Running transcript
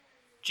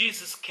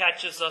Jesus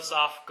catches us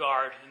off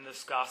guard in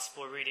this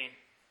gospel reading.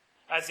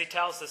 As he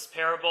tells this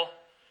parable,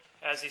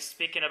 as he's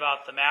speaking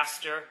about the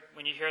master,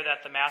 when you hear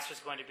that the master is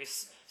going to be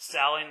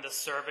selling the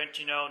servant,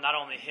 not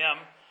only him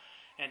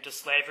into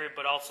slavery,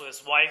 but also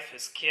his wife,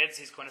 his kids,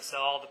 he's going to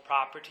sell all the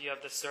property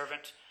of the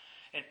servant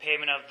in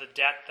payment of the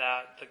debt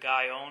that the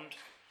guy owned.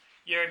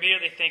 You're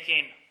immediately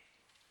thinking,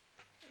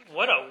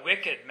 what a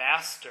wicked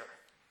master.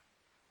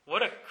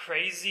 What a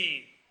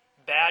crazy,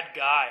 bad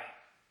guy.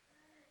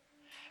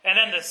 And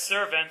then the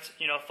servant,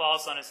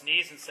 falls on his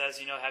knees and says,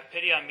 have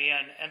pity on me.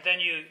 And then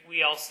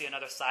we all see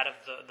another side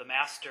of the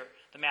master.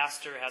 The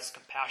master has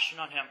compassion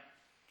on him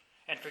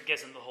and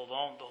forgives him the whole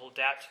loan, the whole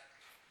debt.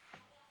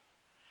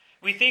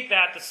 We think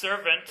that the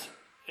servant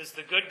is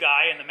the good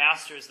guy and the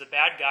master is the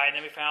bad guy. And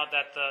then we found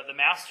out that the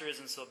master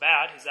isn't so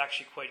bad. He's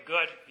actually quite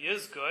good. He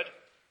is good.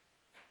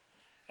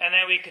 And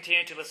then we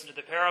continue to listen to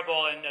the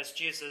parable. And as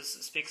Jesus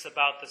speaks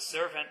about the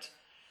servant,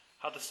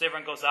 how the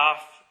servant goes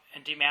off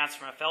and demands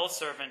from a fellow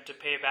servant to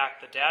pay back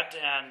the debt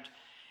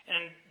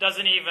and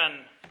doesn't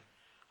even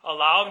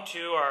allow him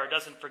to or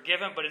doesn't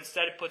forgive him, but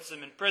instead puts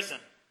him in prison,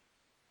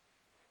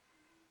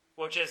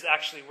 which is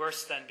actually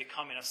worse than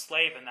becoming a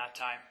slave in that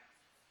time.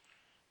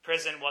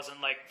 Prison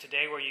wasn't like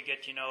today where you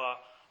get,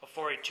 a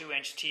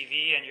 42-inch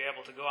TV and you're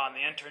able to go on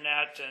the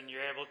internet and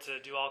you're able to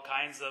do all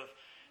kinds of,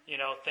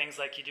 things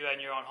like you do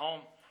in your own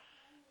home.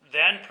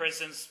 Then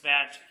prisons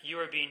meant you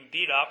were being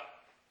beat up,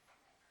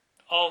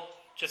 all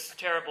just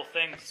terrible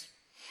things.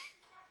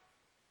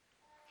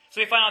 So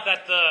we find out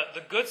that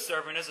the good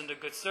servant isn't a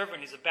good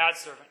servant, he's a bad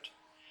servant.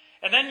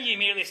 And then you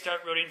immediately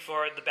start rooting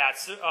for the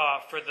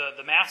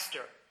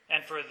master.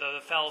 And for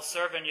the fellow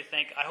servant, you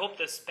think, I hope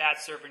this bad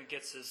servant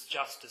gets his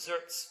just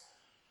deserts.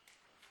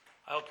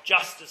 I hope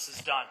justice is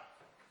done.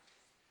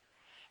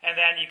 And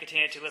then you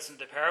continue to listen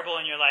to the parable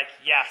and you're like,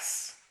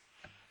 yes.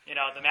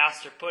 The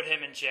master put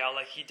him in jail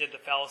like he did the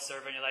fellow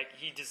servant. You're like,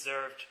 he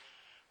deserved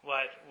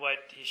what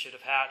he should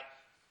have had.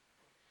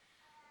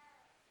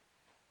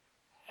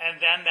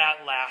 And then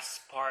that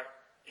last part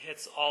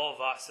hits all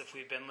of us if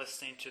we've been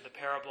listening to the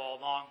parable all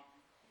along.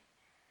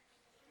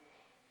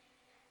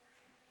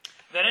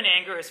 Then in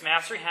anger his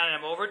master handed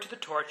him over to the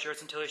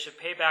torturers until he should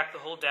pay back the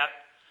whole debt.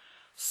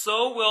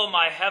 So will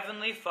my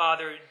heavenly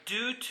Father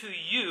do to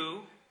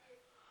you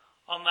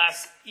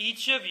unless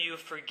each of you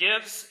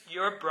forgives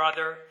your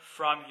brother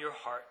from your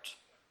heart.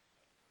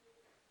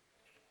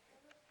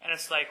 And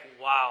it's like,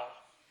 wow.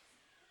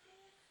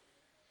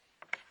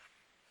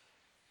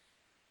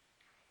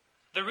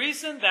 The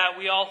reason that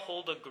we all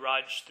hold a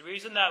grudge, the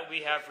reason that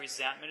we have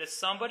resentment is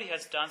somebody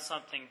has done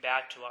something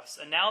bad to us,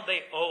 and now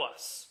they owe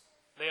us.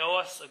 They owe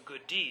us a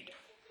good deed.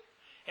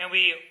 And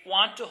we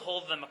want to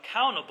hold them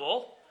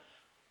accountable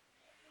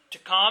to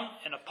come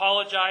and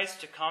apologize,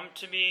 to come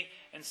to me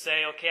and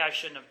say, okay, I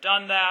shouldn't have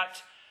done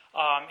that.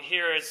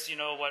 Here is,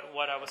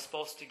 what I was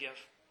supposed to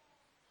give.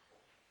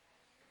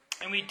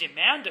 And we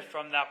demand it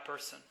from that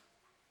person.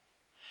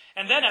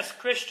 And then as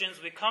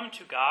Christians, we come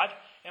to God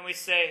and we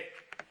say,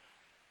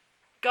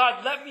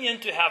 God, let me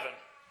into heaven.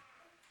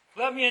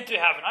 Let me into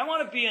heaven. I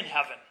want to be in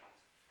heaven.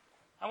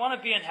 I want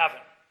to be in heaven.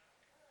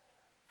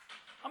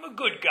 I'm a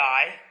good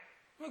guy.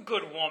 I'm a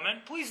good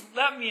woman. Please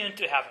let me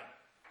into heaven.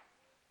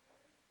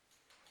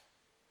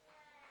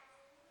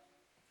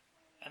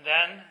 And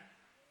then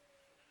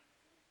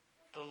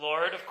the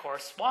Lord, of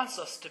course, wants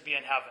us to be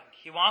in heaven.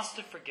 He wants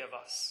to forgive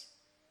us.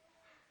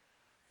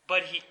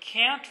 But he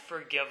can't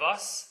forgive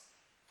us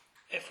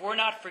if we're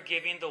not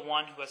forgiving the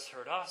one who has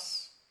hurt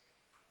us.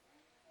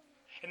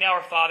 In the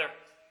Our Father,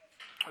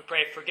 we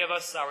pray, forgive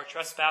us our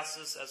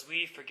trespasses as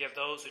we forgive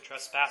those who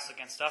trespass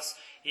against us.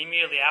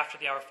 Immediately after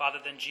the Our Father,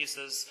 then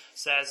Jesus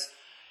says,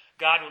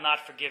 God will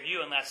not forgive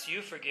you unless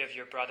you forgive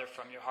your brother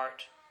from your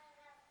heart.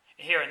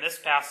 Here in this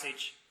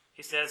passage,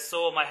 he says,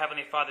 so will my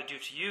heavenly Father do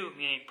to you,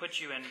 meaning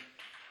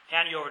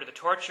hand you over to the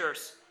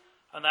torturers,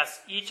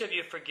 unless each of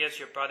you forgives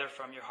your brother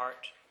from your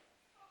heart.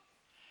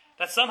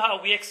 That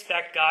somehow we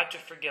expect God to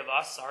forgive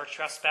us, our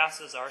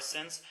trespasses, our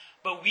sins,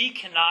 but we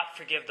cannot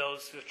forgive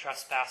those who have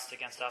trespassed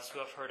against us, who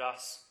have hurt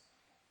us.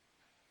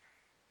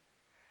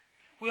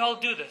 We all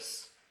do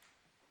this.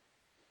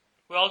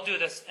 We all do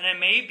this. And it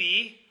may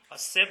be a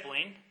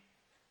sibling.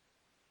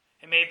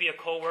 It may be a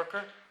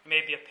co-worker. It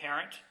may be a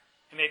parent.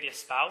 It may be a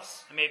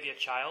spouse. It may be a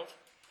child.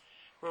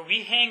 Where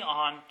we hang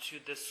on to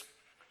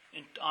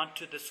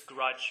this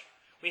grudge.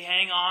 We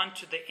hang on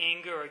to the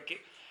anger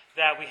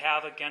that we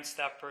have against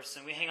that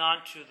person. We hang on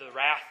to the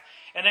wrath.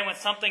 And then when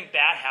something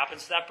bad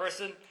happens to that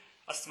person,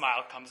 a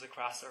smile comes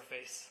across our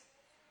face.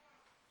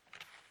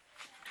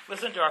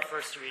 Listen to our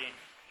first reading.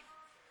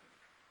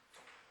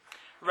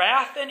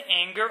 Wrath and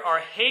anger are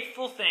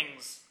hateful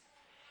things,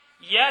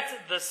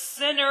 yet the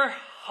sinner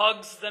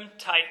hugs them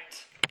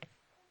tight.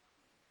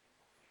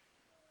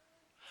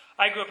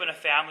 I grew up in a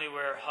family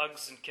where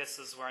hugs and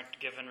kisses weren't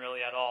given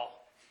really at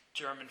all.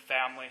 German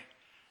family,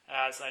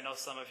 as I know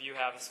some of you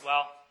have as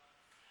well.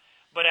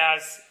 But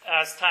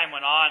as time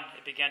went on,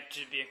 it began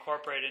to be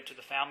incorporated into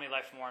the family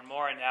life more and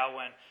more. And now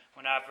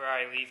whenever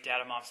I leave Dad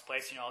and Mom's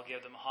place, I'll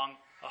give them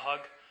a hug.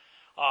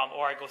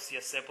 or I go see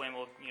a sibling,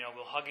 we'll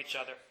hug each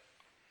other.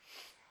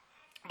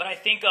 But I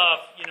think of,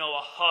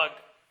 a hug.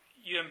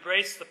 You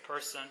embrace the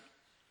person,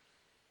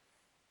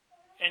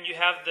 and you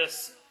have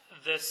this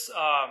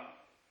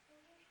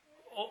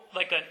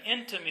like an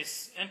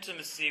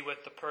intimacy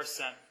with the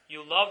person.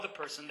 You love the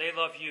person, they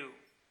love you.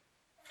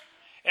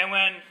 And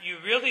when you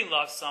really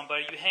love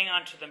somebody, you hang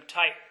on to them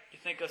tight. You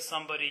think of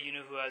somebody,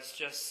 who has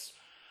just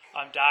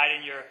died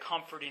and you're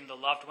comforting the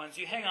loved ones.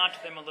 You hang on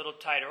to them a little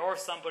tighter. Or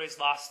somebody's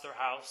lost their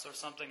house or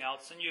something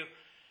else, and you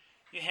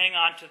hang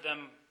on to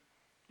them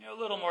a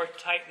little more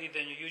tightly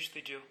than you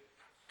usually do.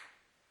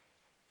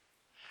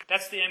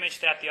 That's the image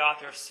that the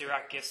author of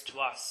Sirach gives to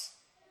us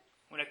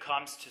when it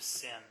comes to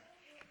sin.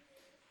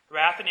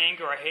 Wrath and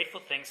anger are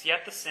hateful things,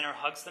 yet the sinner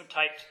hugs them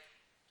tight.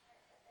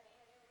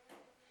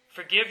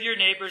 Forgive your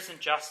neighbors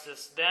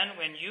injustice. Then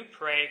when you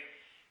pray,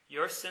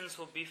 your sins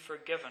will be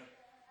forgiven.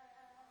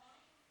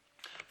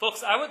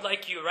 Folks, I would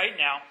like you right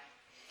now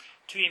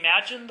to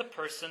imagine the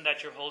person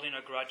that you're holding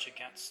a grudge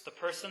against, the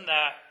person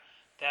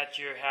that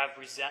you have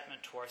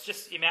resentment towards.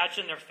 Just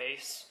imagine their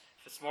face.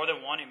 If it's more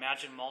than one,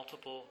 imagine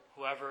multiple,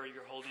 whoever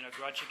you're holding a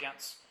grudge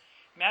against.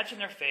 Imagine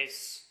their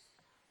face.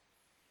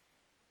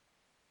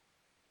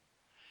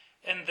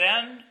 And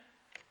then,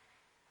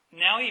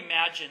 now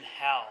imagine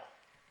hell.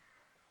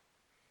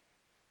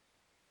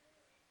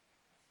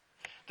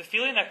 The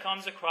feeling that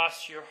comes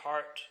across your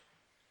heart.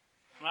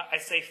 When I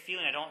say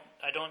feeling,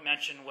 I don't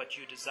mention what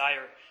you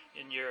desire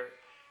in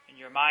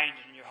your mind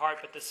and in your heart,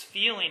 but this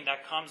feeling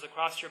that comes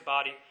across your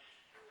body,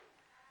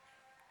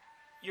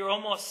 you're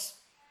almost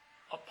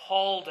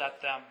appalled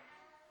at them.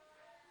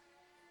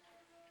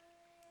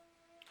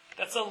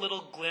 That's a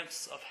little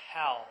glimpse of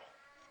hell.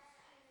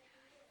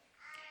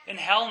 In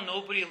hell,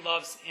 nobody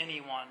loves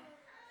anyone.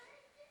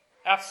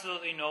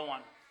 Absolutely no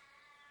one.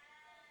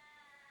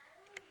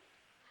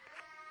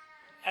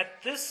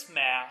 At this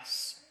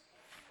Mass,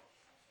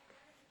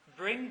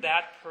 bring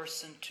that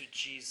person to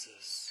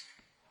Jesus.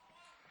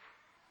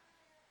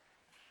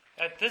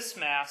 At this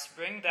Mass,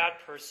 bring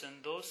that person,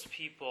 those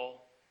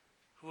people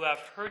who have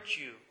hurt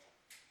you,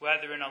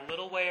 whether in a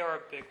little way or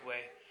a big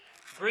way,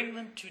 bring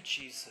them to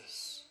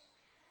Jesus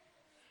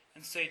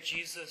and say,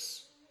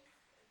 Jesus,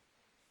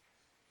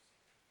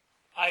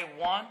 I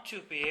want to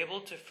be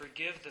able to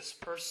forgive this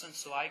person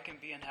so I can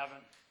be in heaven.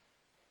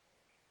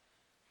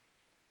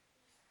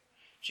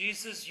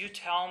 Jesus, you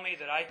tell me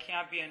that I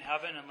can't be in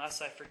heaven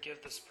unless I forgive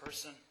this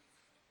person.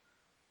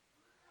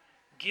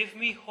 Give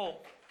me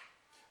hope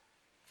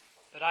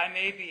that I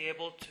may be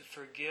able to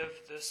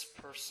forgive this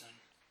person.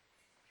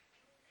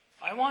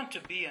 I want to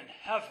be in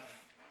heaven.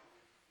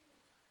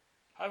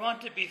 I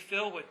want to be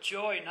filled with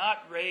joy,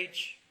 not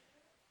rage.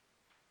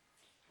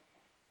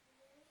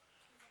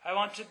 I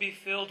want to be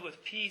filled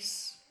with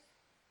peace,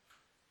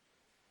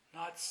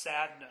 not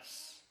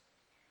sadness.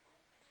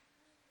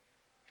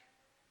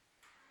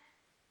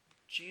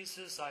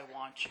 Jesus, I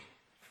want you.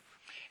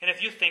 And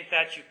if you think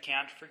that you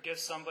can't forgive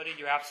somebody,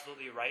 you're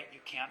absolutely right.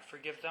 You can't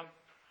forgive them.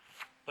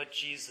 But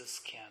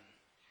Jesus can.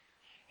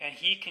 And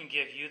he can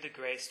give you the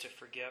grace to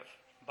forgive.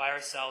 By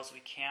ourselves, we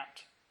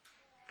can't.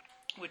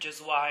 Which is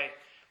why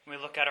when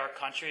we look at our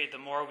country, the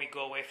more we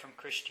go away from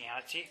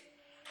Christianity,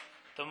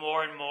 the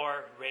more and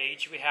more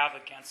rage we have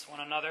against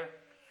one another.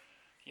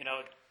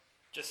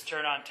 Just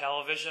turn on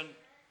television.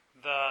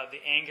 The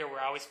anger, we're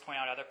always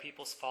pointing out other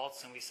people's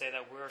faults, and we say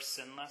that we're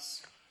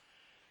sinless.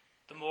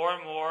 The more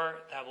and more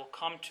that will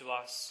come to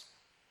us,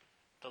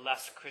 the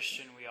less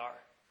Christian we are.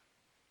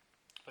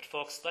 But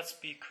folks, let's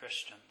be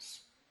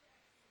Christians.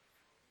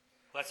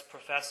 Let's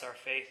profess our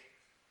faith.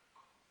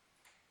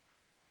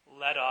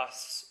 Let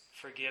us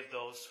forgive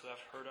those who have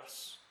hurt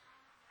us.